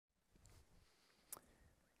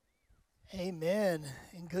Amen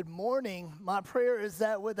and good morning. My prayer is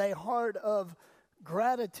that with a heart of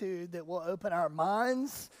gratitude that will open our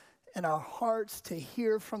minds and our hearts to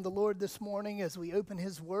hear from the Lord this morning as we open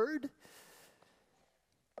His Word.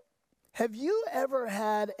 Have you ever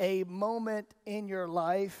had a moment in your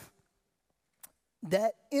life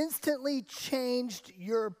that instantly changed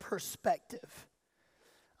your perspective?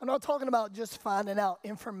 I'm not talking about just finding out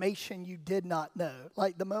information you did not know,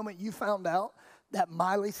 like the moment you found out that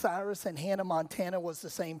Miley Cyrus and Hannah Montana was the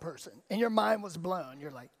same person, and your mind was blown.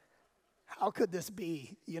 You're like, how could this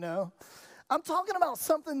be, you know? I'm talking about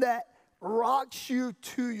something that rocks you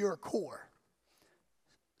to your core.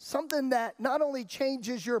 Something that not only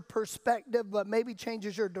changes your perspective, but maybe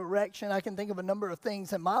changes your direction. I can think of a number of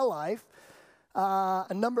things in my life,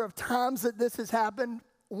 a number of times that this has happened.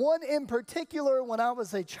 One in particular, when I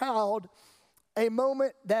was a child, a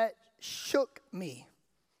moment that shook me,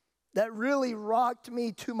 that really rocked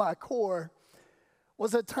me to my core,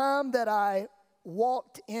 was a time that I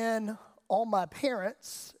walked in on my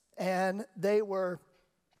parents, and they were,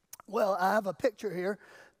 well, I have a picture here.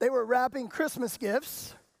 They were wrapping Christmas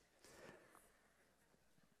gifts,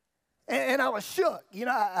 and I was shook. You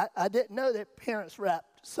know, I didn't know that parents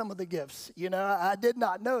wrapped some of the gifts. You know, I did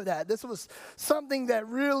not know that. This was something that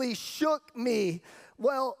really shook me.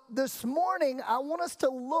 Well, this morning, I want us to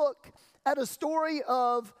look at a story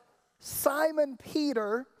of Simon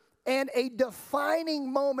Peter and a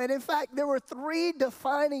defining moment. In fact, there were 3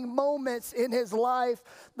 defining moments in his life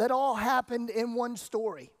that all happened in one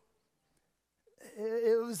story.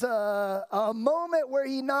 It was a moment where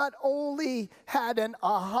he not only had an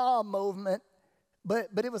aha moment, but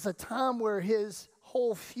it was a time where his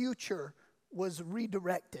whole future was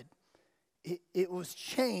redirected. It was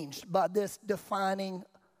changed by this defining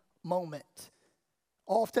moment.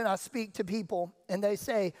 Often I speak to people and they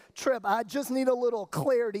say, Tripp, I just need a little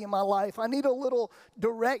clarity in my life. I need a little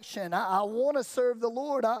direction. I want to serve the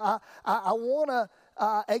Lord. I want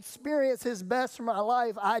to experience His best for my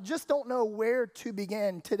life. I just don't know where to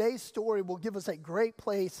begin. Today's story will give us a great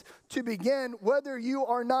place to begin, whether you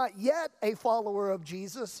are not yet a follower of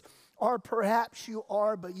Jesus or perhaps you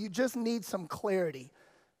are, but you just need some clarity.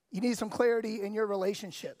 You need some clarity in your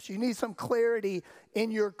relationships. You need some clarity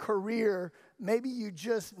in your career. Maybe you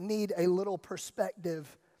just need a little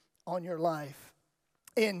perspective on your life.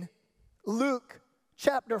 In Luke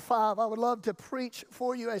chapter 5, I would love to preach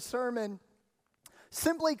for you a sermon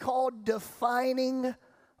simply called Defining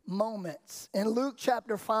Moments. In Luke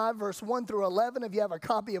chapter 5, verse 1 through 11, if you have a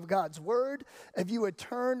copy of God's Word, if you would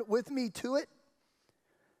turn with me to it.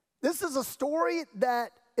 This is a story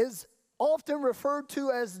that is often referred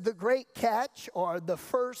to as the Great Catch or the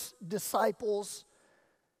first disciples.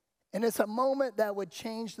 And it's a moment that would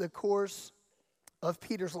change the course of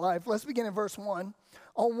Peter's life. Let's begin in verse 1.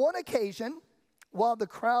 On one occasion, while the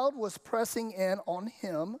crowd was pressing in on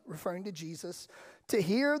him, referring to Jesus, to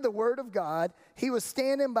hear the word of God, he was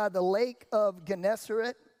standing by the lake of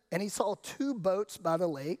Gennesaret, and he saw 2 boats by the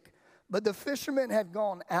lake. But the fishermen had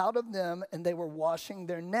gone out of them, and they were washing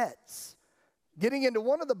their nets. Getting into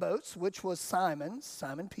one of the boats, which was Simon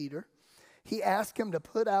Peter, he asked him to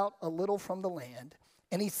put out a little from the land.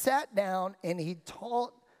 And he sat down and he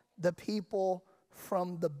taught the people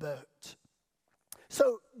from the boat.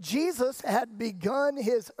 So Jesus had begun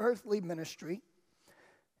his earthly ministry.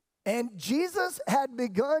 And Jesus had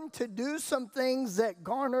begun to do some things that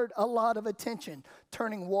garnered a lot of attention.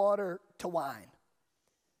 Turning water to wine.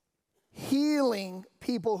 Healing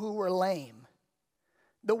people who were lame.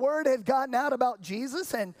 The word had gotten out about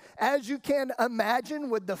Jesus, and as you can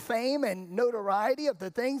imagine with the fame and notoriety of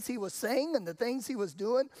the things he was saying and the things he was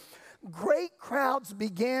doing, great crowds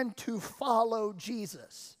began to follow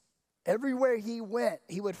Jesus. Everywhere he went,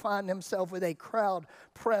 he would find himself with a crowd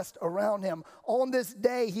pressed around him. On this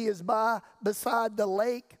day, he is beside the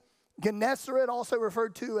lake Gennesaret, also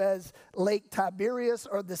referred to as Lake Tiberias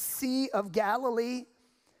or the Sea of Galilee.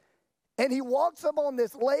 And he walks up on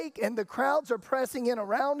this lake, and the crowds are pressing in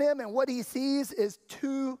around him, and what he sees is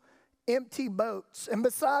 2 empty boats. And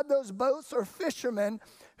beside those boats are fishermen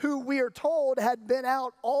who we are told had been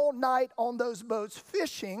out all night on those boats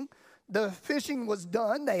fishing. The fishing was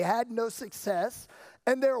done. They had no success.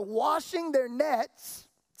 And they're washing their nets,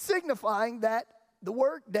 signifying that the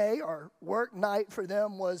work day or work night for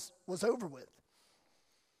them was over with.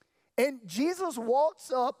 And Jesus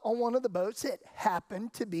walks up on one of the boats. It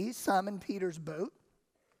happened to be Simon Peter's boat.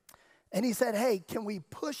 And he said, hey, can we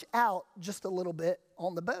push out just a little bit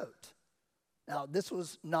on the boat? Now, this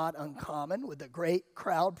was not uncommon with a great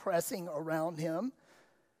crowd pressing around him.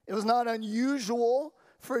 It was not unusual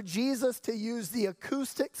for Jesus to use the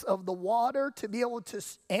acoustics of the water to be able to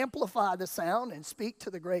amplify the sound and speak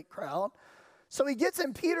to the great crowd. So he gets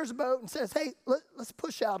in Peter's boat and says, hey, let's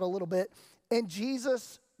push out a little bit. And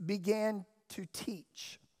Jesus began to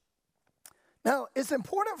teach. Now, it's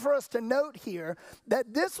important for us to note here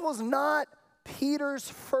that this was not Peter's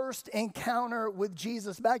first encounter with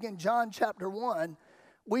Jesus. Back in John chapter 1,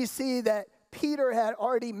 we see that Peter had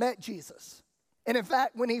already met Jesus. And in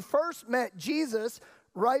fact, when he first met Jesus,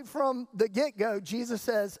 right from the get-go, Jesus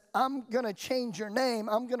says, I'm going to change your name.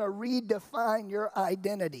 I'm going to redefine your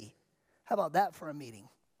identity. How about that for a meeting?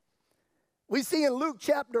 We see in Luke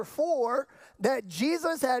chapter 4 that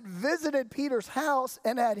Jesus had visited Peter's house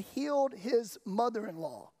and had healed his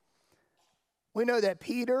mother-in-law. We know that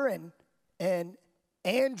Peter and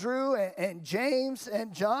Andrew and James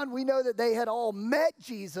and John, we know that they had all met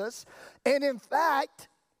Jesus. And in fact,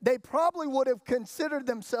 they probably would have considered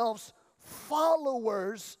themselves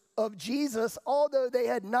followers of Jesus, although they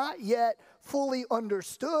had not yet fully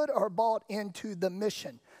understood or bought into the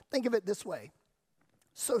mission. Think of it this way.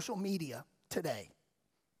 Social media today.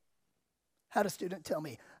 Had a student tell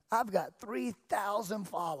me, I've got 3,000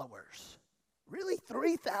 followers. Really?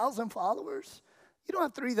 3,000 followers? You don't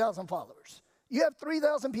have 3,000 followers. You have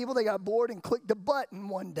 3,000 people that got bored and clicked a button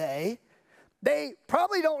one day. They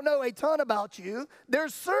probably don't know a ton about you. They're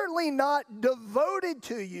certainly not devoted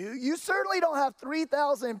to you. You certainly don't have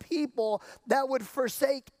 3,000 people that would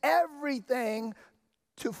forsake everything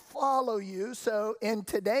to follow you. So in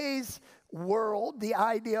today's world, the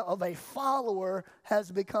idea of a follower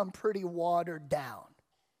has become pretty watered down.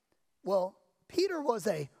 Well, Peter was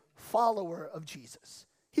a follower of Jesus.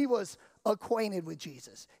 He was acquainted with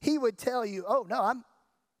Jesus. He would tell you, oh, no,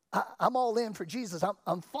 I'm all in for Jesus.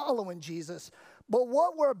 I'm following Jesus. But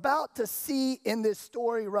what we're about to see in this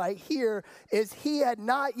story right here is he had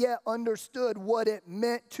not yet understood what it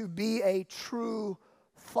meant to be a true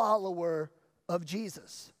follower of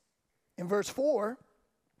Jesus. In verse 4,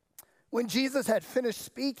 when Jesus had finished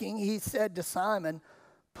speaking, he said to Simon,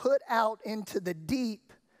 put out into the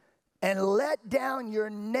deep and let down your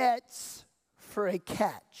nets for a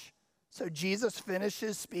catch. So Jesus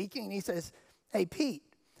finishes speaking and he says, hey, Pete,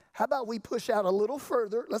 how about we push out a little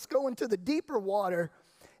further? Let's go into the deeper water.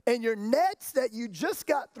 And your nets that you just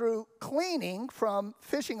got through cleaning from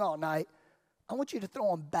fishing all night, I want you to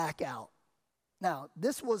throw them back out. Now,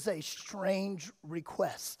 this was a strange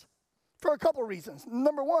request for a couple reasons.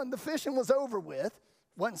 Number one, the fishing was over with,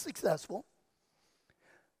 wasn't successful.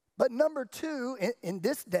 But number two, in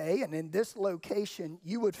this day and in this location,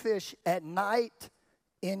 you would fish at night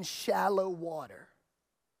in shallow water.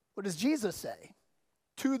 What does Jesus say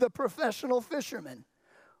to the professional fisherman?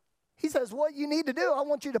 He says, what you need to do, I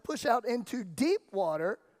want you to push out into deep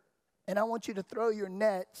water, and I want you to throw your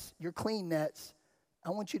nets, your clean nets,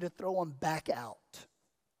 I want you to throw them back out.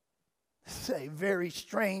 This is a very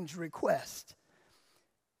strange request.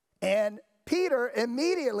 And Peter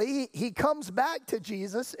immediately, he comes back to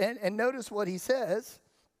Jesus, and notice what he says.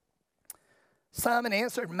 Simon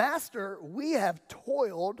answered, Master, we have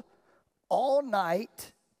toiled all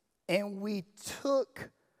night, and we took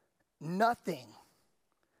nothing.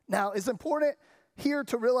 Now, it's important here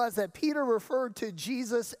to realize that Peter referred to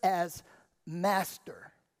Jesus as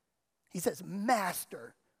Master. He says,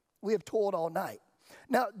 Master, we have toiled all night.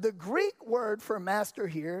 Now, the Greek word for master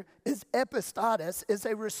here is epistates, is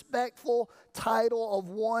a respectful title of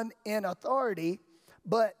one in authority,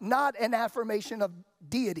 but not an affirmation of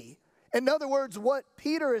deity. In other words, what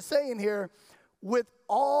Peter is saying here, with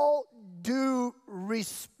all due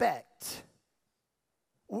respect,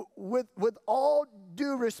 with all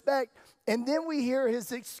due respect, and then we hear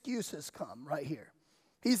his excuses come right here.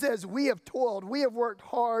 He says, we have toiled, we have worked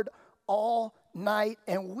hard all night,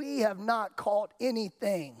 and we have not caught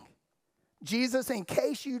anything. Jesus, in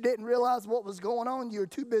case you didn't realize what was going on, you were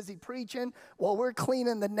too busy preaching while we're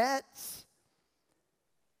cleaning the nets.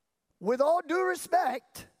 With all due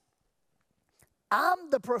respect, I'm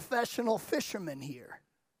the professional fisherman here.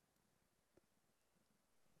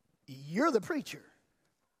 You're the preacher.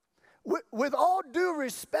 With all due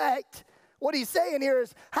respect, what he's saying here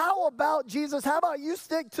is, how about Jesus, how about you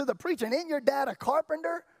stick to the preaching? Ain't your dad a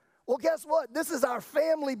carpenter? Well, guess what? This is our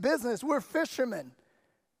family business. We're fishermen,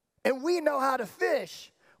 and we know how to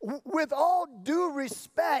fish. With all due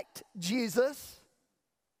respect, Jesus,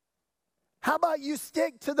 how about you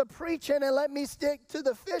stick to the preaching and let me stick to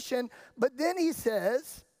the fishing? But then he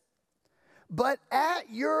says, but at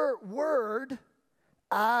your word,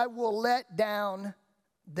 I will let down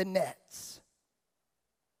the nets.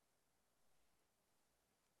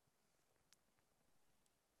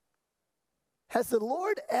 Has the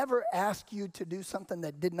Lord ever asked you to do something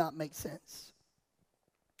that did not make sense?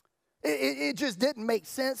 It just didn't make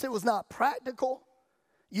sense. It was not practical.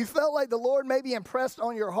 You felt like the Lord maybe impressed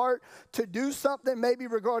on your heart to do something, maybe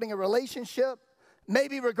regarding a relationship,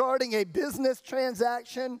 maybe regarding a business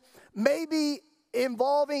transaction, maybe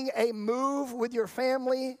involving a move with your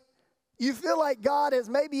family. You feel like God has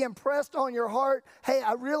maybe impressed on your heart, hey,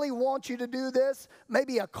 I really want you to do this.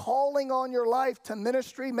 Maybe a calling on your life to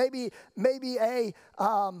ministry, maybe a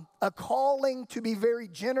calling to be very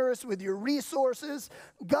generous with your resources.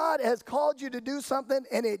 God has called you to do something,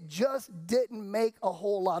 and it just didn't make a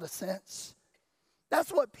whole lot of sense.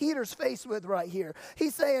 That's what Peter's faced with right here.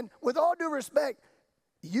 He's saying, with all due respect,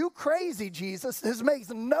 you crazy, Jesus. This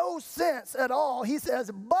makes no sense at all. He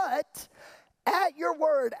says, but at your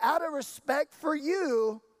word, out of respect for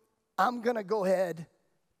you, I'm going to go ahead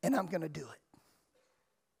and I'm going to do it.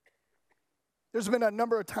 There's been a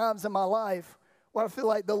number of times in my life where I feel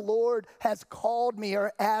like the Lord has called me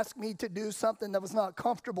or asked me to do something that was not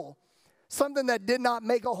comfortable, something that did not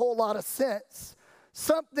make a whole lot of sense,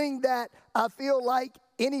 something that I feel like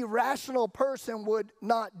any rational person would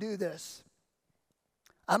not do this.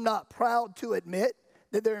 I'm not proud to admit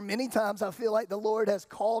that there are many times I feel like the Lord has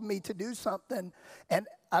called me to do something and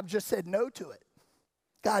I've just said no to it.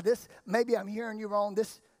 God, maybe I'm hearing you wrong.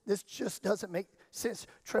 This just doesn't make sense.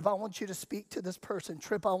 Tripp, I want you to speak to this person.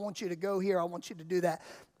 Tripp, I want you to go here. I want you to do that.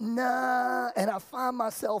 Nah, and I find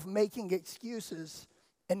myself making excuses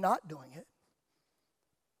and not doing it.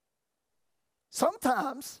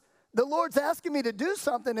 Sometimes the Lord's asking me to do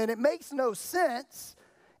something and it makes no sense,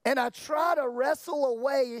 and I try to wrestle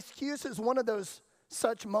away excuses. One of those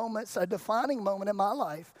such moments, a defining moment in my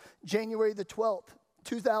life, January the 12th,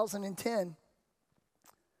 2010.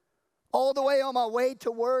 All the way on my way to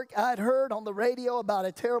work, I'd heard on the radio about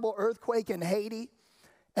a terrible earthquake in Haiti,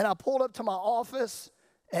 and I pulled up to my office,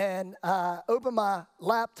 and I opened my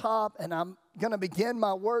laptop, and I'm going to begin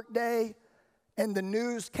my work day, and the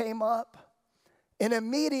news came up, and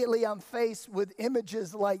immediately I'm faced with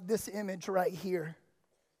images like this image right here.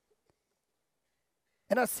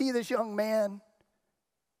 And I see this young man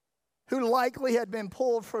who likely had been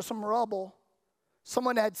pulled for some rubble.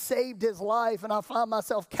 Someone had saved his life, and I find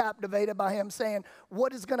myself captivated by him saying,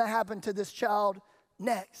 what is going to happen to this child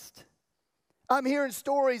next? I'm hearing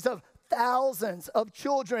stories of thousands of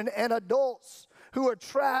children and adults who are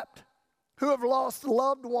trapped, who have lost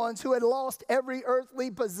loved ones, who had lost every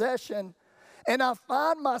earthly possession. And I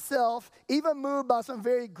find myself even moved by some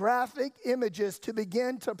very graphic images to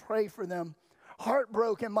begin to pray for them.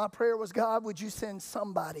 Heartbroken, my prayer was, God, would you send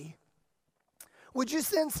somebody? Would you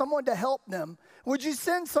send someone to help them? Would you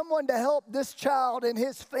send someone to help this child and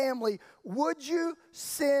his family? Would you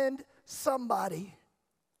send somebody?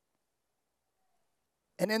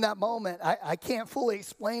 And in that moment, I can't fully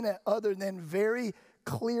explain it other than very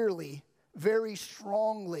clearly, very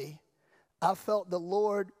strongly, I felt the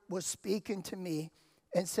Lord was speaking to me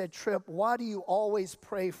and said, Tripp, why do you always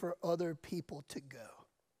pray for other people to go?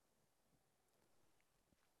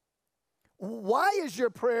 Why is your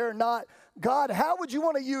prayer not, God, how would you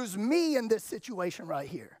want to use me in this situation right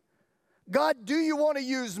here? God, do you want to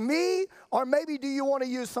use me? Or maybe do you want to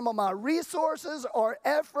use some of my resources or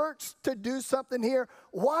efforts to do something here?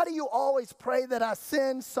 Why do you always pray that I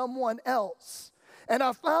send someone else? And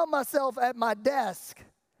I found myself at my desk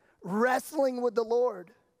wrestling with the Lord.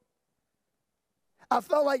 I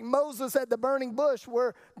felt like Moses at the burning bush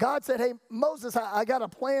where God said, hey, Moses, I got a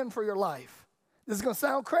plan for your life. This is going to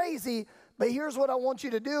sound crazy, but here's what I want you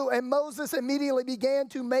to do. And Moses immediately began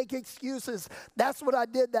to make excuses. That's what I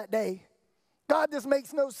did that day. God, this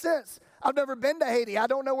makes no sense. I've never been to Haiti. I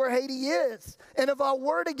don't know where Haiti is. And if I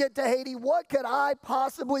were to get to Haiti, what could I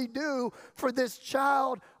possibly do for this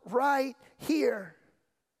child right here?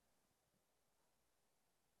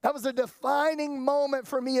 That was a defining moment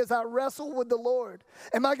for me as I wrestled with the Lord.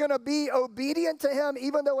 Am I going to be obedient to him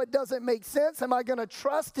even though it doesn't make sense? Am I going to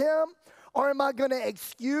trust him? Or am I going to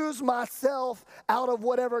excuse myself out of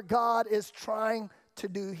whatever God is trying to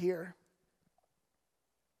do here?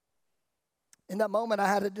 In that moment, I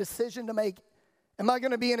had a decision to make. Am I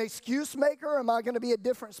going to be an excuse maker or am I going to be a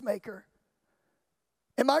difference maker?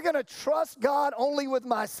 Am I going to trust God only with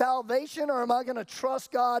my salvation or am I going to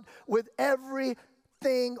trust God with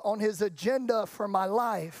everything on his agenda for my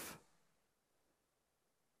life?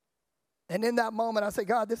 And in that moment, I say,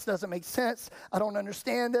 God, this doesn't make sense. I don't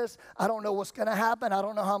understand this. I don't know what's going to happen. I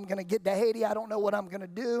don't know how I'm going to get to Haiti. I don't know what I'm going to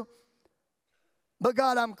do. But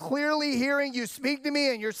God, I'm clearly hearing you speak to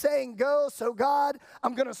me and you're saying go. So God,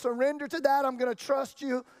 I'm going to surrender to that. I'm going to trust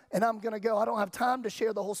you and I'm going to go. I don't have time to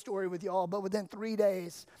share the whole story with y'all, but within 3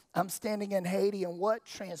 days, I'm standing in Haiti, and what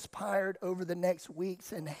transpired over the next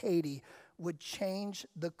weeks in Haiti would change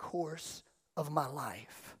the course of my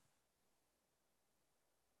life.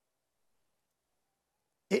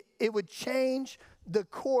 It would change the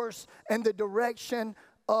course and the direction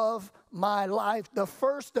of my life. The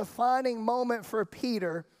first defining moment for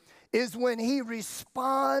Peter is when he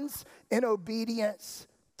responds in obedience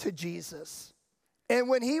to Jesus. And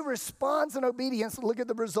when he responds in obedience, look at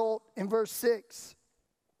the result in verse 6.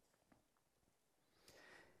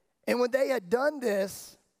 And when they had done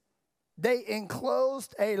this, they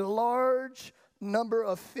enclosed a large number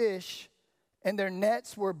of fish, and their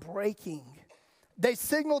nets were breaking. They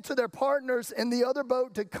signaled to their partners in the other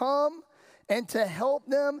boat to come and to help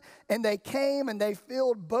them, and they came and they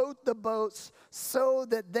filled both the boats so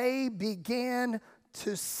that they began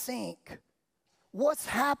to sink. What's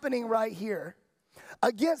happening right here?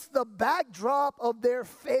 Against the backdrop of their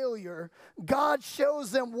failure, God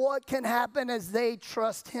shows them what can happen as they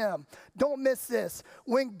trust him. Don't miss this.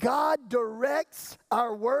 When God directs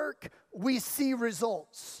our work, we see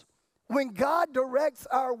results. When God directs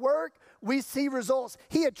our work, we see results.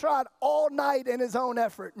 He had tried all night in his own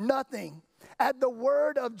effort, nothing. At the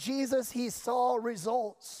word of Jesus, he saw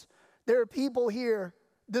results. There are people here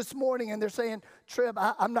this morning and they're saying, Tripp,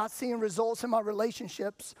 I'm not seeing results in my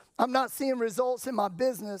relationships. I'm not seeing results in my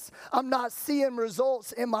business. I'm not seeing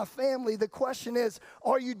results in my family. The question is,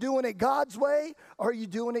 are you doing it God's way or are you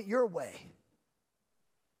doing it your way?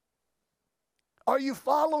 Are you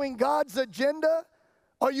following God's agenda?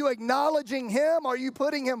 Are you acknowledging him? Are you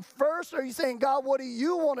putting him first? Are you saying, God, what do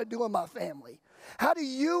you want to do in my family? How do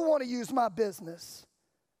you want to use my business?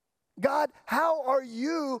 God, how are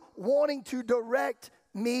you wanting to direct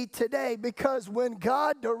me today? Because when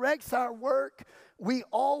God directs our work, we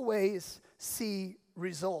always see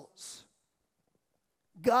results.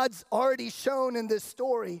 God's already shown in this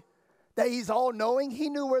story that he's all-knowing. He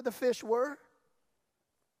knew where the fish were.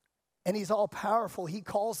 And he's all-powerful. He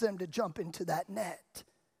calls them to jump into that net.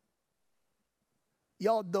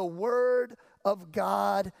 Y'all, the word of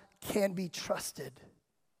God can be trusted.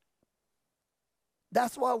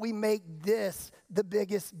 That's why we make this the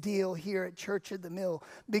biggest deal here at Church at the Mill,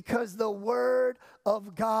 because the word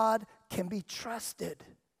of God can be trusted.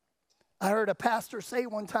 I heard a pastor say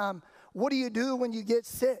one time, what do you do when you get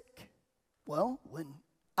sick? Well, when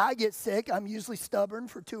I get sick, I'm usually stubborn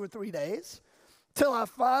for 2 or 3 days till I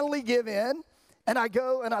finally give in and I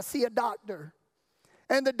go and I see a doctor.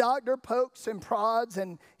 And the doctor pokes and prods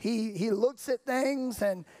and he looks at things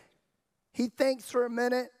and he thinks for a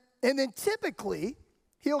minute. And then typically,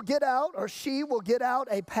 he'll get out or she will get out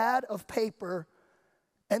a pad of paper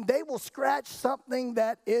and they will scratch something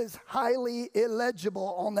that is highly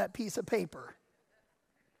illegible on that piece of paper.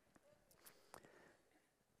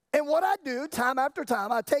 And what I do time after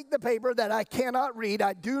time, I take the paper that I cannot read,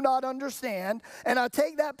 I do not understand, and I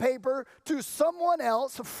take that paper to someone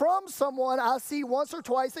else, from someone I see once or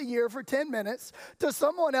twice a year for 10 minutes, to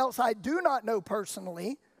someone else I do not know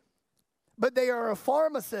personally, but they are a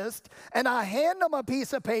pharmacist, and I hand them a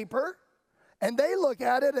piece of paper, and they look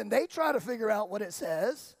at it, and they try to figure out what it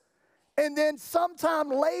says. And then sometime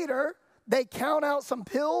later, they count out some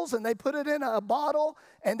pills, and they put it in a bottle,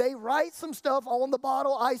 and they write some stuff on the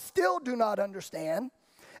bottle I still do not understand.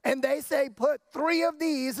 And they say, put 3 of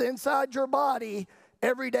these inside your body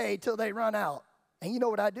every day till they run out. And you know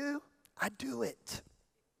what I do? I do it.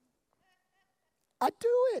 I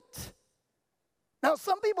do it. Now,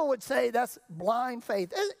 some people would say that's blind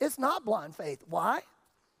faith. It's not blind faith. Why?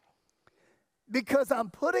 Because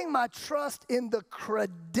I'm putting my trust in the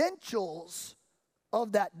credentials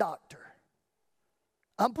of that doctor.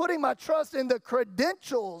 I'm putting my trust in the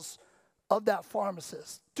credentials of that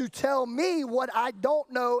pharmacist to tell me what I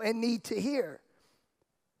don't know and need to hear.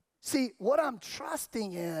 See, what I'm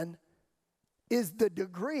trusting in is the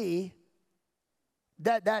degree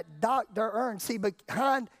that doctor earned. See,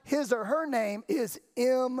 behind his or her name is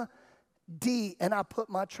MD, and I put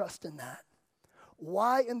my trust in that.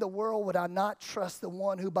 Why in the world would I not trust the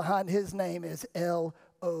one who behind his name is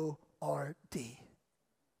LORD?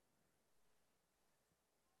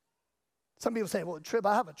 Some people say, well, Tripp,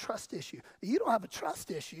 I have a trust issue. You don't have a trust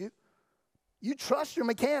issue. You trust your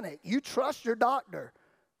mechanic. You trust your doctor.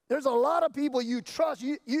 There's a lot of people you trust.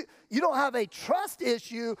 You don't have a trust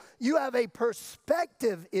issue. You have a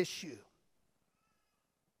perspective issue.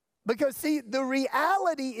 Because, see, the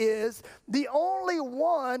reality is the only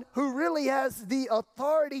one who really has the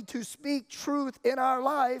authority to speak truth in our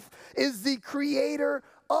life is the creator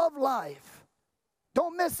of life.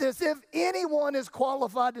 Don't miss this. If anyone is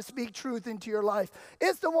qualified to speak truth into your life,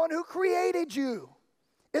 it's the one who created you.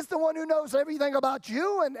 It's the one who knows everything about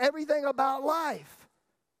you and everything about life.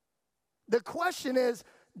 The question is,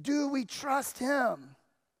 do we trust him?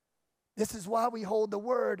 This is why we hold the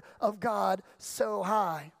word of God so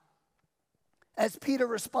high. As Peter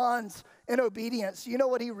responds in obedience, you know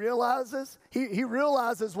what he realizes? He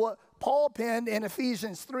realizes what Paul penned in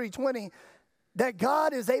Ephesians 3:20, that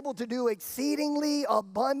God is able to do exceedingly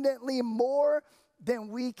abundantly more than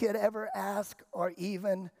we could ever ask or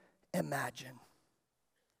even imagine.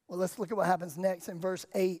 Well, let's look at what happens next in verse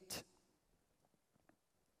 8.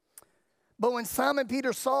 But when Simon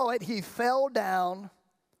Peter saw it, he fell down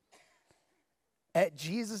at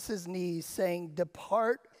Jesus' knees, saying,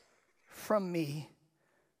 "Depart from me,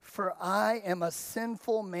 for I am a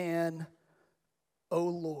sinful man, O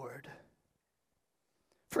Lord."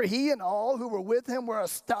 For he and all who were with him were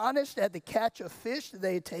astonished at the catch of fish that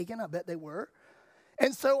they had taken. I bet they were.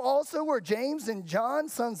 And so also were James and John,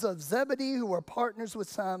 sons of Zebedee, who were partners with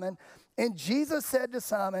Simon. And Jesus said to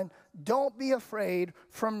Simon, "Don't be afraid.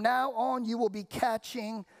 From now on you will be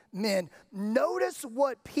catching men." Notice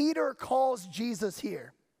what Peter calls Jesus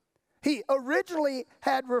here. He originally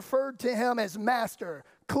had referred to him as master,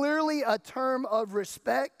 clearly a term of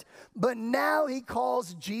respect, but now he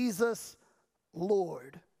calls Jesus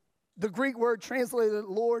Lord. The Greek word translated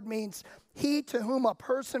Lord means he to whom a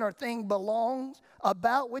person or thing belongs,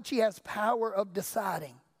 about which he has power of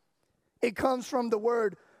deciding. It comes from the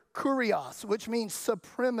word kurios, which means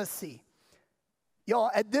supremacy. Y'all,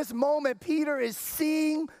 at this moment, Peter is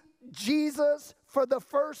seeing Jesus for the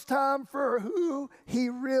first time for who he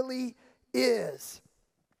really is.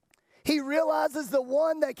 He realizes the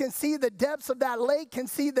one that can see the depths of that lake can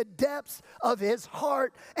see the depths of his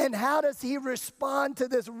heart. And how does he respond to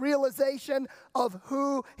this realization of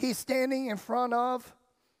who he's standing in front of?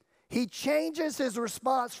 He changes his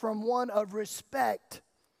response from one of respect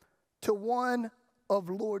to one of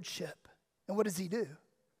lordship. And what does he do?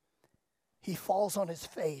 He falls on his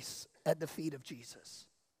face at the feet of Jesus.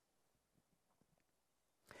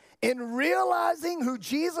 In realizing who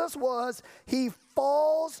Jesus was, he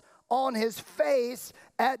falls on his face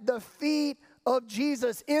at the feet of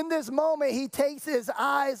Jesus. In this moment, he takes his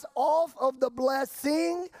eyes off of the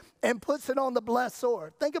blessing and puts it on the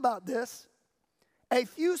blessor. Think about this. A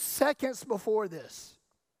few seconds before this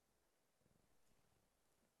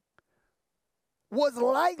was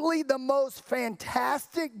likely the most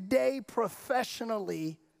fantastic day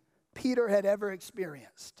professionally Peter had ever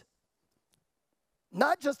experienced.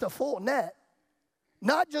 Not just a full net,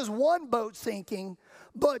 not just one boat sinking,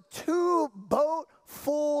 but 2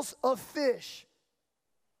 boatfuls of fish.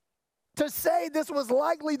 To say this was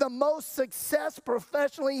likely the most success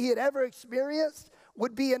professionally he had ever experienced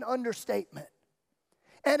would be an understatement.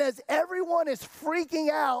 And as everyone is freaking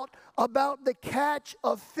out about the catch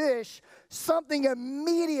of fish, something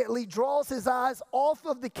immediately draws his eyes off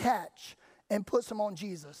of the catch and puts him on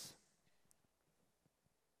Jesus.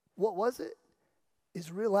 What was it?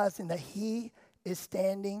 Is realizing that he is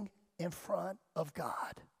standing in front of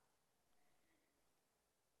God.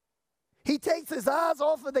 He takes his eyes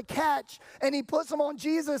off of the catch and he puts them on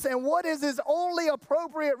Jesus. And what is his only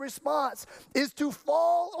appropriate response is to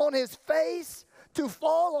fall on his face, to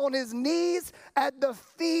fall on his knees at the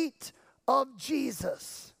feet of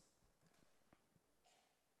Jesus.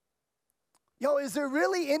 Yo, is there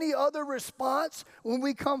really any other response when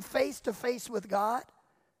we come face to face with God?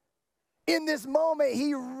 In this moment,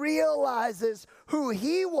 he realizes who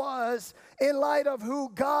he was in light of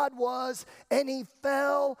who God was, and he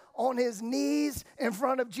fell on his knees in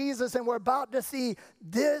front of Jesus, and we're about to see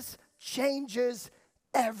this changes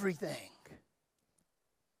everything.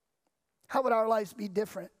 How would our lives be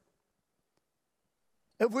different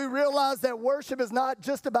if we realize that worship is not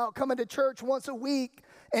just about coming to church once a week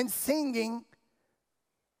and singing,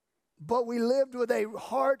 but we lived with a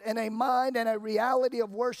heart and a mind and a reality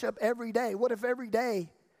of worship every day? What if every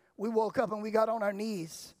day we woke up and we got on our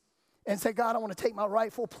knees and said, God, I want to take my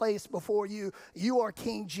rightful place before you. You are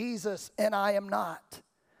King Jesus and I am not.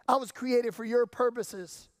 I was created for your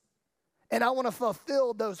purposes and I want to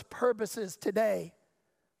fulfill those purposes today.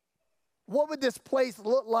 What would this place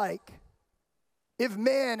look like if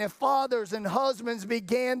men, if fathers and husbands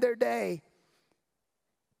began their day?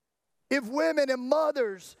 If women and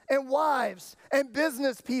mothers and wives and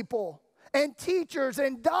business people and teachers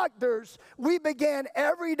and doctors, we began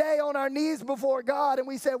every day on our knees before God, and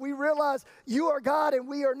we said, we realize you are God and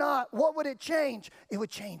we are not. What would it change? It would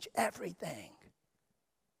change everything.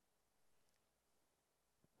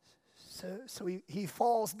 So he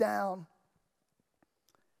falls down.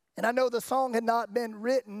 And I know the song had not been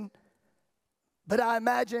written, but I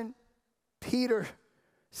imagine Peter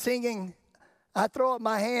singing, I throw up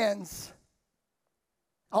my hands.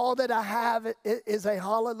 All that I have is a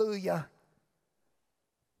hallelujah.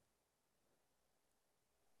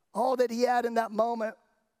 All that he had in that moment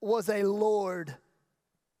was a Lord.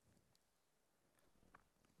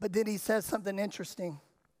 But then he says something interesting.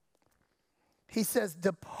 He says,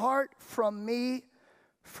 depart from me,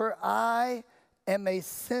 for I am a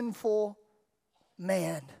sinful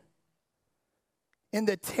man. In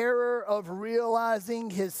the terror of realizing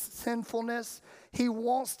his sinfulness, he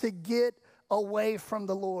wants to get away from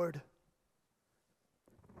the Lord.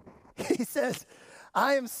 He says,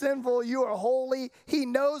 I am sinful, you are holy. He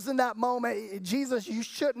knows in that moment, Jesus, you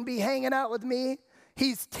shouldn't be hanging out with me.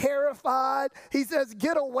 He's terrified. He says,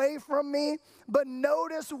 get away from me. But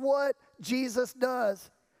notice what Jesus does.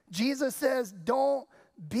 Jesus says, don't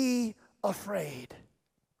be afraid.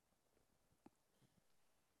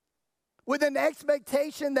 With an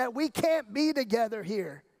expectation that we can't be together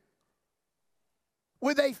here.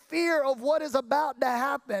 With a fear of what is about to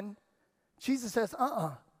happen, Jesus says,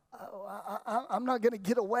 I'm not going to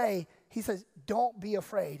get away. He says, don't be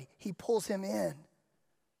afraid. He pulls him in.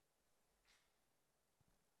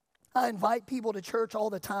 I invite people to church all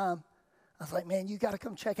the time. I was like, man, you got to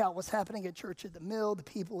come check out what's happening at Church at the Mill. The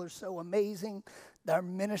people are so amazing. Their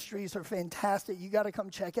ministries are fantastic. You got to come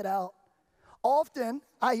check it out. Often,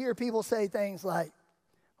 I hear people say things like,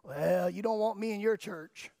 well, you don't want me in your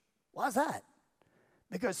church. Why's that?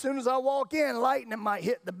 Because as soon as I walk in, lightning might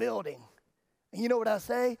hit the building. And you know what I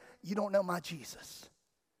say? You don't know my Jesus.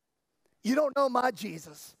 You don't know my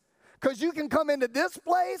Jesus. Because you can come into this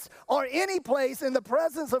place or any place in the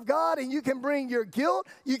presence of God and you can bring your guilt,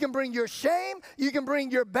 you can bring your shame, you can bring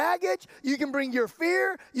your baggage, you can bring your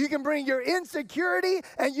fear, you can bring your insecurity,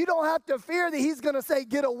 and you don't have to fear that he's going to say,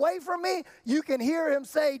 get away from me. You can hear him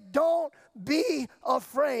say, don't be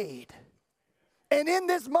afraid. And in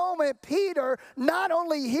this moment, Peter not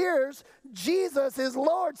only hears Jesus, his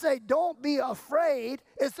Lord, say, don't be afraid.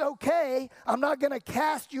 It's okay. I'm not going to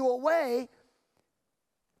cast you away.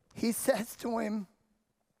 He says to him,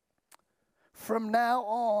 from now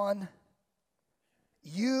on,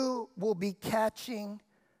 you will be catching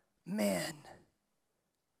men.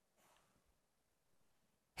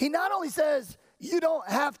 He not only says, you don't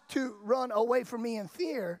have to run away from me in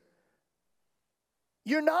fear.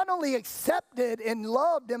 You're not only accepted and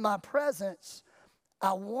loved in my presence,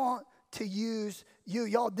 I want to use you.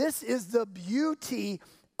 Y'all, this is the beauty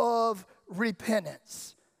of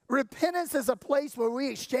repentance. Repentance is a place where we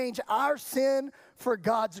exchange our sin for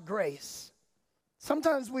God's grace.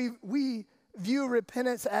 Sometimes we view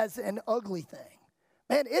repentance as an ugly thing.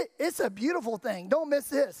 Man, it's a beautiful thing. Don't miss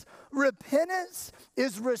this. Repentance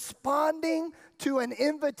is responding to an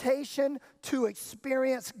invitation to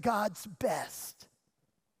experience God's best.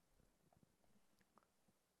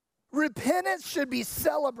 Repentance should be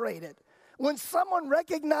celebrated. When someone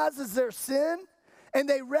recognizes their sin and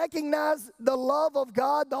they recognize the love of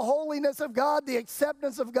God, the holiness of God, the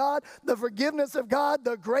acceptance of God, the forgiveness of God,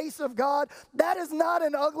 the grace of God, that is not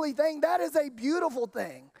an ugly thing. That is a beautiful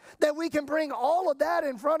thing. That we can bring all of that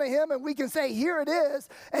in front of him and we can say, here it is.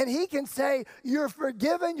 And he can say, you're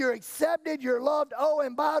forgiven, you're accepted, you're loved. Oh,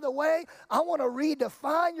 and by the way, I want to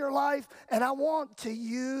redefine your life and I want to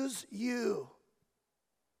use you.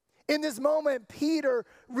 In this moment, Peter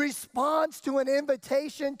responds to an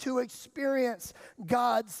invitation to experience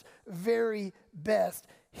God's very best.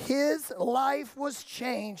 His life was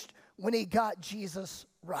changed when he got Jesus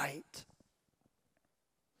right.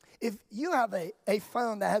 If you have a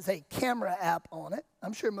phone that has a camera app on it,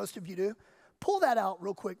 I'm sure most of you do, pull that out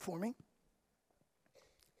real quick for me.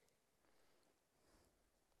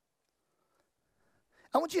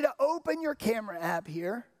 I want you to open your camera app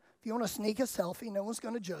here. If you want to sneak a selfie, no one's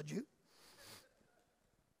going to judge you.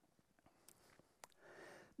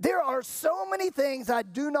 There are so many things I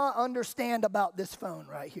do not understand about this phone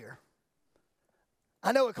right here.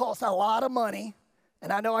 I know it costs a lot of money,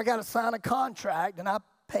 and I know I got to sign a contract, and I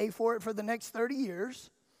pay for it for the next 30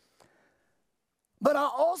 years. But I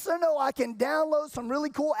also know I can download some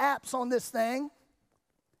really cool apps on this thing,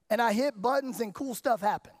 and I hit buttons and cool stuff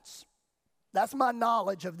happens. That's my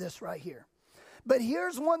knowledge of this right here. But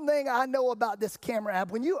here's one thing I know about this camera app.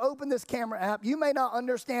 When you open this camera app, you may not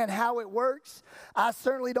understand how it works. I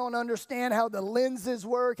certainly don't understand how the lenses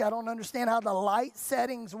work. I don't understand how the light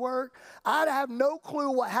settings work. I have no clue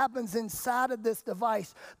what happens inside of this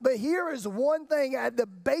device. But here is one thing at the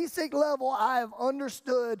basic level I have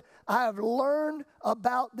understood, I have learned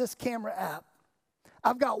about this camera app.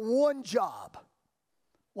 I've got one job.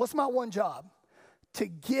 What's my one job? To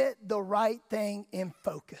get the right thing in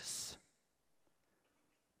focus.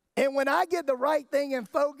 And when I get the right thing in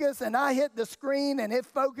focus and I hit the screen and it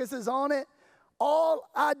focuses on it, all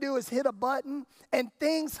I do is hit a button and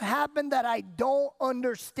things happen that I don't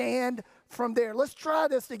understand from there. Let's try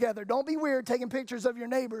this together. Don't be weird taking pictures of your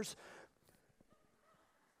neighbors.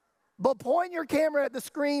 But point your camera at the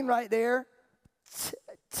screen right there,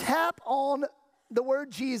 tap on the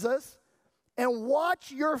word Jesus, and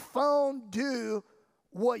watch your phone do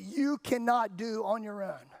what you cannot do on your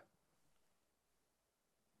own.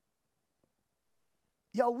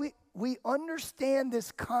 Y'all, we understand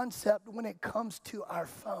this concept when it comes to our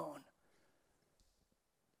phone.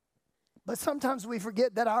 But sometimes we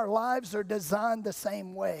forget that our lives are designed the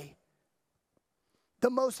same way. The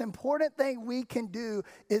most important thing we can do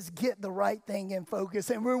is get the right thing in focus.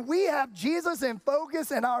 And when we have Jesus in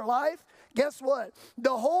focus in our life, guess what?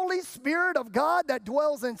 The Holy Spirit of God that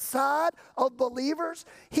dwells inside of believers,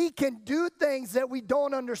 He can do things that we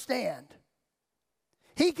don't understand.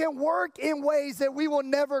 He can work in ways that we will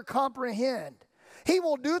never comprehend. He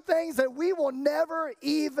will do things that we will never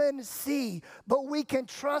even see, but we can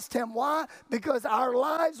trust Him. Why? Because our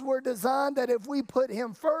lives were designed that if we put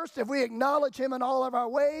Him first, if we acknowledge Him in all of our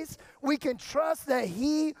ways, we can trust that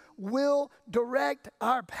He will direct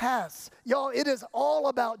our paths. Y'all, it is all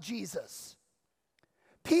about Jesus.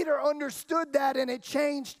 Peter understood that, and it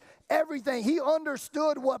changed everything. He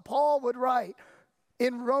understood what Paul would write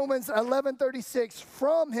in Romans 11:36,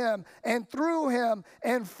 from Him and through Him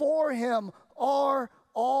and for Him are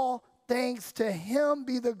all things. To Him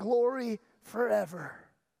be the glory forever.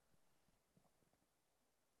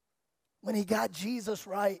 When he got Jesus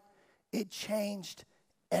right, it changed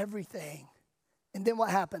everything. And then what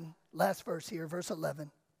happened? Last verse here, verse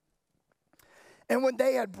 11. And when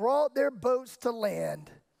they had brought their boats to land,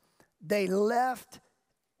 they left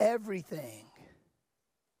everything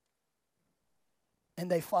and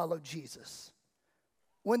they followed Jesus.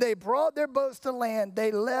 When they brought their boats to land,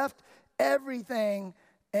 they left everything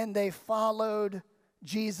and they followed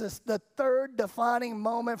Jesus. The third defining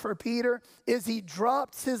moment for Peter is he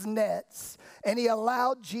dropped his nets and he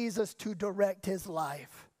allowed Jesus to direct his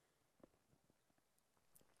life.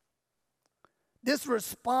 This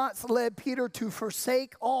response led Peter to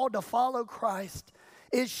forsake all to follow Christ.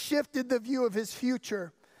 It shifted the view of his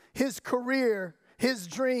future, his career, his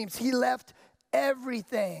dreams. He left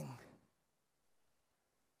everything.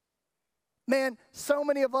 Man, so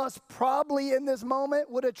many of us probably in this moment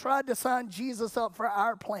would have tried to sign Jesus up for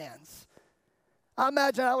our plans. I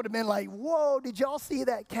imagine I would have been like, whoa, did y'all see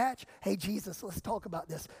that catch? Hey, Jesus, let's talk about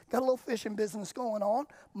this. Got a little fishing business going on.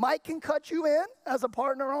 Mike can cut you in as a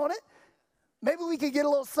partner on it. Maybe we could get a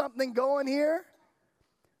little something going here.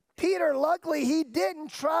 Peter, luckily, he didn't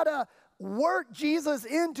try to work Jesus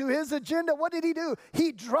into his agenda. What did he do?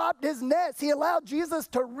 He dropped his nets. He allowed Jesus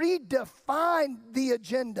to redefine the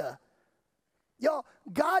agenda. Y'all,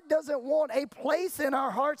 God doesn't want a place in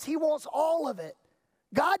our hearts. He wants all of it.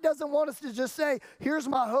 God doesn't want us to just say, here's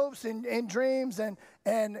my hopes and dreams, and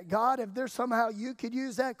God, if there's somehow you could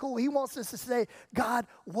use that, cool. He wants us to say, God,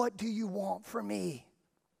 what do you want for me?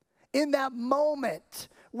 In that moment,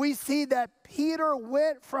 we see that Peter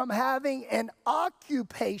went from having an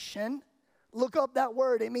occupation. Look up that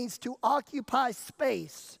word. It means to occupy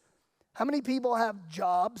space. How many people have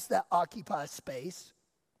jobs that occupy space?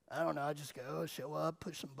 I don't know. I just go, show up,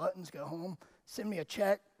 push some buttons, go home, send me a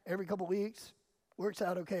check every couple weeks. Works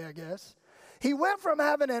out okay, I guess. He went from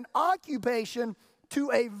having an occupation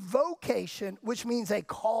to a vocation, which means a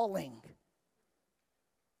calling.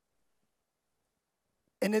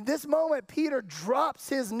 And in this moment, Peter drops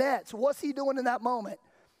his nets. What's he doing in that moment?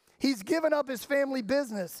 He's given up his family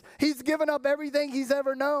business. He's given up everything he's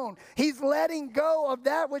ever known. He's letting go of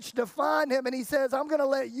that which defined him. And he says, I'm going to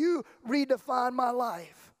let you redefine my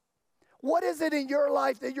life. What is it in your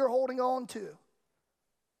life that you're holding on to?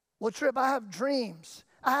 Well, Tripp, I have dreams.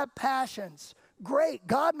 I have passions. Great.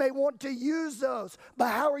 God may want to use those. But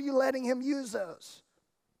how are you letting him use those?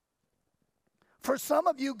 For some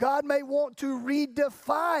of you, God may want to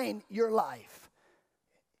redefine your life.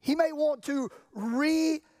 He may want to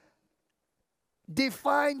redefine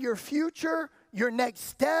your future, your next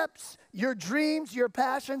steps, your dreams, your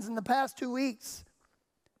passions. In the past 2 weeks,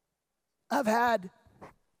 I've had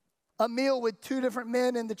a meal with two different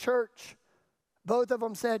men in the church. Both of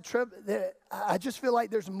them said, Tripp, I just feel like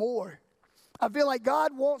there's more. I feel like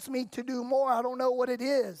God wants me to do more. I don't know what it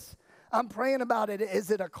is. I'm praying about it. Is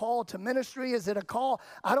it a call to ministry? Is it a call?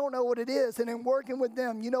 I don't know what it is. And in working with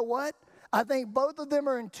them, you know what? I think both of them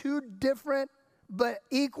are in two different but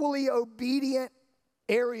equally obedient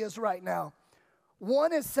areas right now.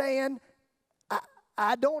 One is saying,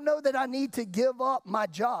 I don't know that I need to give up my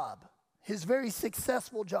job, his very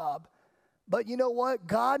successful job. But you know what?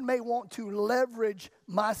 God may want to leverage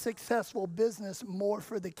my successful business more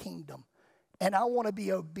for the kingdom. And I want to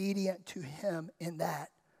be obedient to him in that.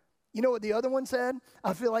 You know what the other one said?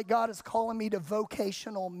 I feel like God is calling me to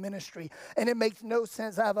vocational ministry. And it makes no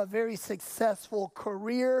sense. I have a very successful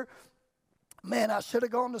career. Man, I should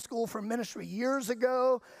have gone to school for ministry years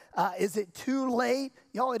ago. Is it too late?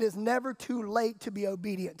 Y'all, it is never too late to be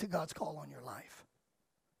obedient to God's call on your life.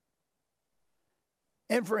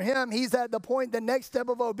 And for him, he's at the point, the next step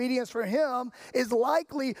of obedience for him is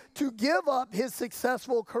likely to give up his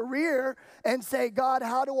successful career and say, God,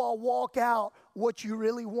 how do I walk out what you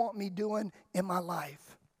really want me doing in my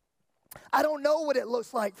life? I don't know what it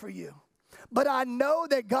looks like for you. But I know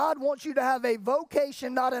that God wants you to have a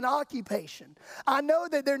vocation, not an occupation. I know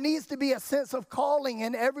that there needs to be a sense of calling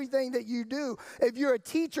in everything that you do. If you're a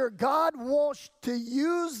teacher, God wants to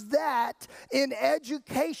use that in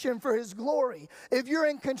education for his glory. If you're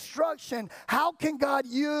in construction, how can God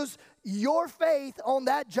use your faith on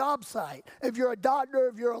that job site? If you're a doctor,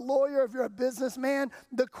 if you're a lawyer, if you're a businessman,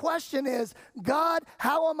 the question is, God,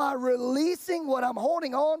 how am I releasing what I'm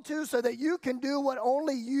holding on to so that you can do what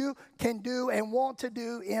only you can do and want to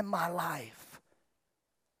do in my life?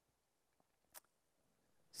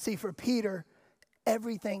 See, for Peter,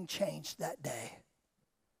 everything changed that day.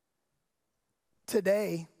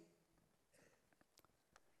 Today,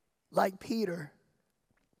 like Peter,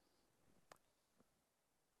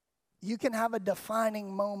 you can have a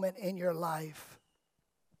defining moment in your life.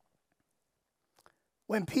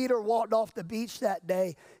 When Peter walked off the beach that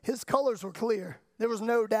day, his colors were clear. There was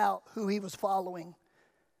no doubt who he was following.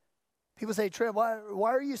 People say, Tripp, why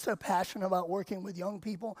are you so passionate about working with young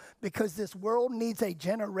people? Because this world needs a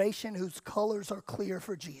generation whose colors are clear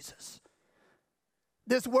for Jesus.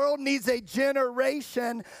 This world needs a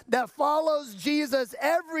generation that follows Jesus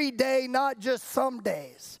every day, not just some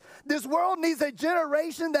days. This world needs a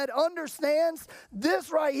generation that understands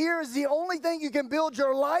this right here is the only thing you can build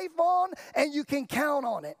your life on, and you can count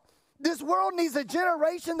on it. This world needs a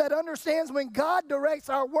generation that understands when God directs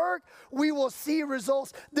our work, we will see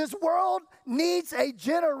results. This world needs a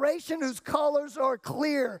generation whose colors are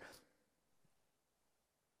clear.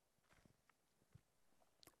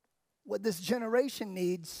 What this generation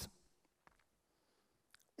needs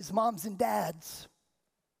is moms and dads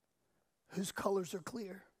whose colors are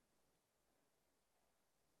clear.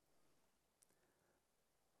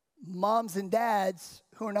 Moms and dads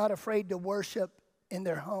who are not afraid to worship in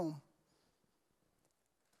their home.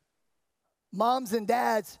 Moms and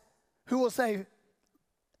dads who will say,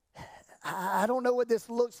 I don't know what this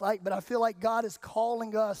looks like, but I feel like God is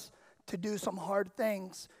calling us to do some hard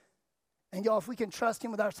things. And y'all, if we can trust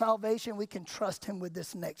him with our salvation, we can trust him with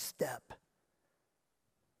this next step.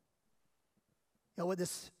 You know, what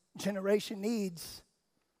this generation needs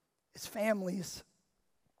is families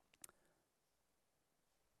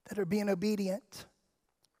that are being obedient,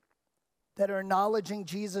 that are acknowledging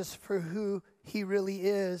Jesus for who he really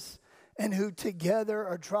is, and who together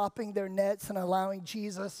are dropping their nets and allowing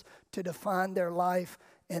Jesus to define their life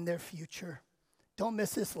and their future. Don't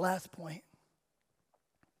miss this last point.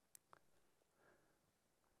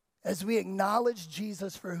 As we acknowledge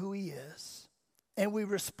Jesus for who he is, and we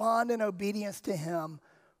respond in obedience to him,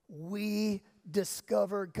 we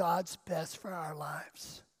discover God's best for our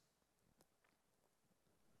lives.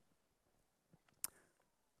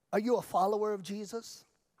 Are you a follower of Jesus?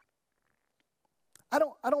 I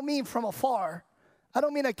don't mean from afar. I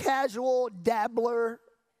don't mean a casual dabbler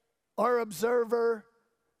or observer.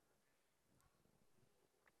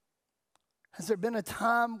 Has there been a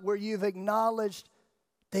time where you've acknowledged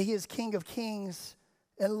that he is King of Kings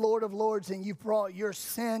and Lord of Lords, and you've brought your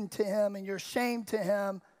sin to him and your shame to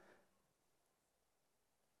him,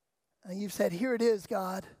 and you've said, here it is,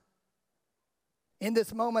 God. In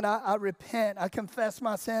this moment, I repent. I confess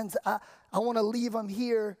my sins. I want to leave them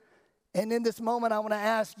here. And in this moment, I want to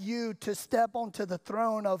ask you to step onto the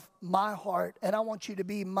throne of my heart, and I want you to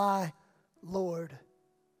be my Lord.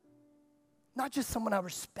 Not just someone I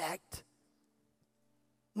respect.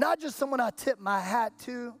 Not just someone I tip my hat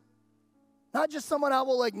to. Not just someone I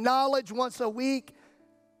will acknowledge once a week.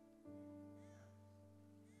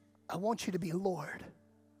 I want you to be Lord.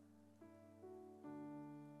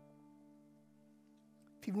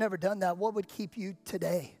 If you've never done that, what would keep you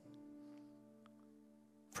today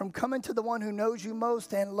from coming to the one who knows you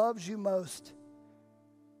most and loves you most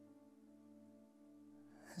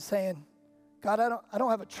and saying, God, I don't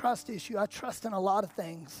have a trust issue. I trust in a lot of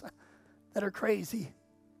things that are crazy.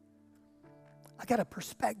 I got a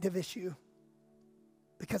perspective issue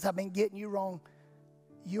because I've been getting you wrong.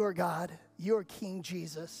 You are God. You are King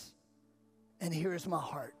Jesus. And here's my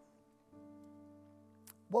heart.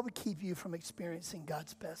 What would keep you from experiencing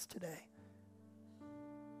God's best today?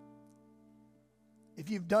 If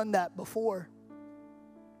you've done that before,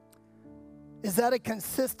 is that a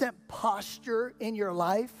consistent posture in your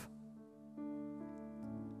life?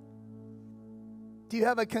 Do you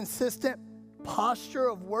have a consistent posture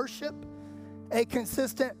of worship? A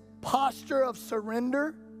consistent posture of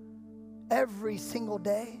surrender every single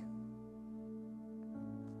day?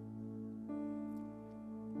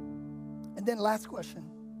 And then last question.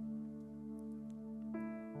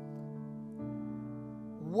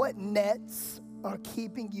 What nets are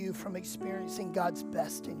keeping you from experiencing God's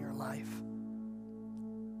best in your life?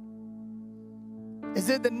 Is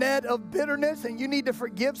it the net of bitterness and you need to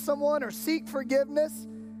forgive someone or seek forgiveness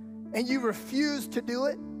and you refuse to do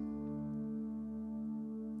it?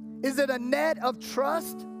 Is it a net of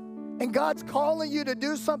trust and God's calling you to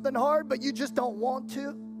do something hard but you just don't want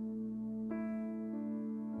to?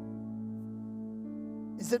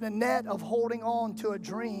 Is it a net of holding on to a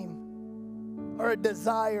dream or a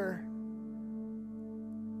desire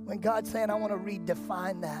when God's saying, I want to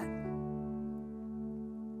redefine that?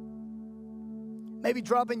 Maybe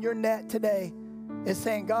dropping your net today is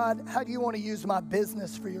saying, God, how do you want to use my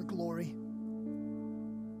business for your glory?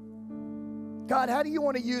 God, how do you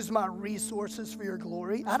want to use my resources for your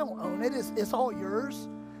glory? I don't own it. It's all yours.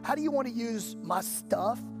 How do you want to use my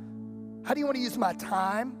stuff? How do you want to use my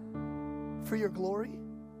time for your glory?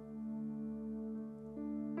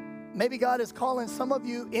 Maybe God is calling some of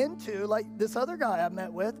you into, like this other guy I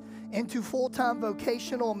met with, into full-time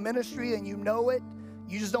vocational ministry, and you know it.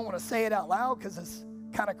 You just don't want to say it out loud because it's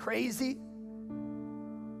kind of crazy.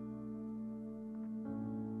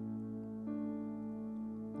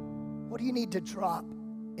 What do you need to drop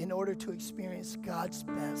in order to experience God's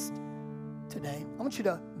best today? I want you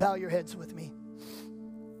to bow your heads with me.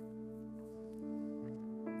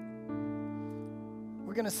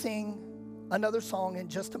 We're going to sing another song in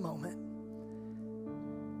just a moment.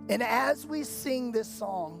 And as we sing this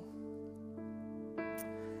song,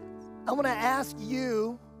 I want to ask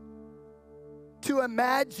you to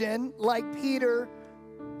imagine, like Peter,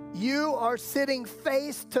 you are sitting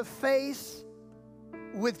face to face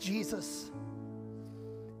with Jesus.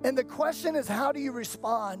 And the question is, how do you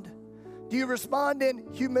respond? Do you respond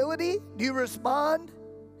in humility? Do you respond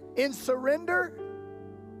in surrender?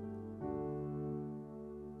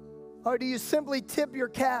 Or do you simply tip your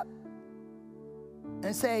cap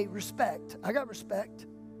and say, respect? I got respect.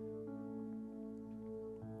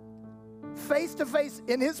 Face to face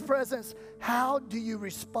in his presence, how do you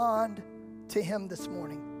respond to him this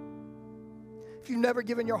morning? If you've never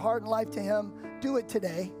given your heart and life to him, do it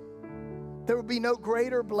today. There will be no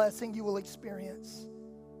greater blessing you will experience.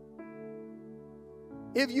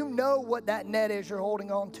 If you know what that net is you're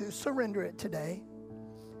holding on to, surrender it today.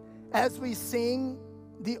 As we sing,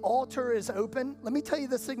 the altar is open. Let me tell you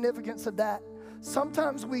the significance of that.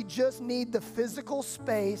 Sometimes we just need the physical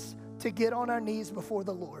space to get on our knees before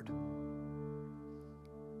the Lord.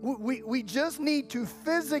 We just need to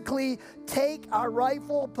physically take our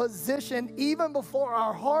rightful position even before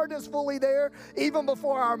our heart is fully there, even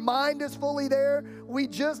before our mind is fully there. We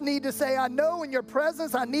just need to say, I know in your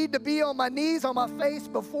presence I need to be on my knees, on my face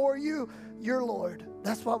before you, your Lord.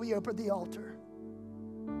 That's why we open the altar.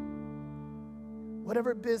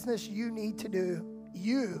 Whatever business you need to do,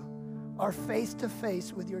 you are face to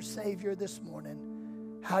face with your Savior this morning.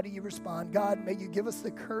 How do you respond? God, may you give us the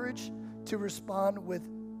courage to respond with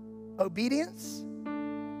obedience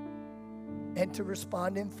and to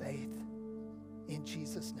respond in faith. In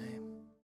Jesus' name.